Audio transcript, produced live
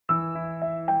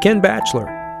Ken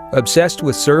Batchelor, obsessed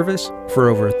with service for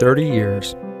over 30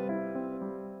 years.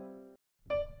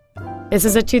 This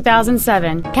is a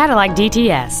 2007 Cadillac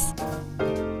DTS.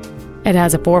 It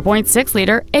has a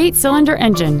 4.6-liter 8-cylinder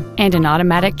engine and an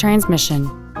automatic transmission.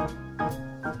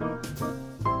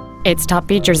 Its top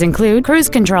features include cruise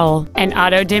control, an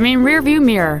auto-dimming rearview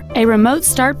mirror, a remote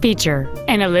start feature,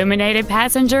 an illuminated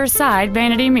passenger side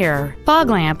vanity mirror, fog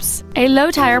lamps, a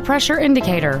low tire pressure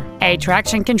indicator, a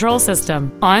traction control system,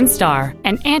 OnStar,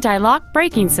 an anti-lock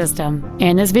braking system,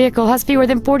 and this vehicle has fewer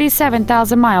than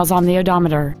 47,000 miles on the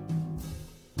odometer.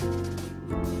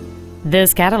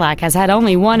 This Cadillac has had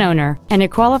only one owner, and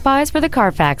it qualifies for the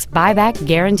Carfax buyback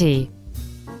guarantee.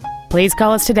 Please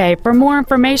call us today for more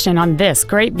information on this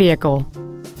great vehicle.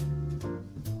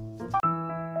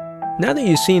 Now that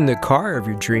you've seen the car of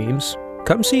your dreams,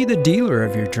 come see the dealer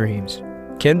of your dreams,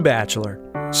 Ken Batchelor.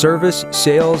 Service,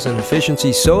 sales, and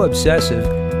efficiency so obsessive,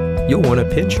 you'll want to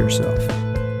pinch yourself.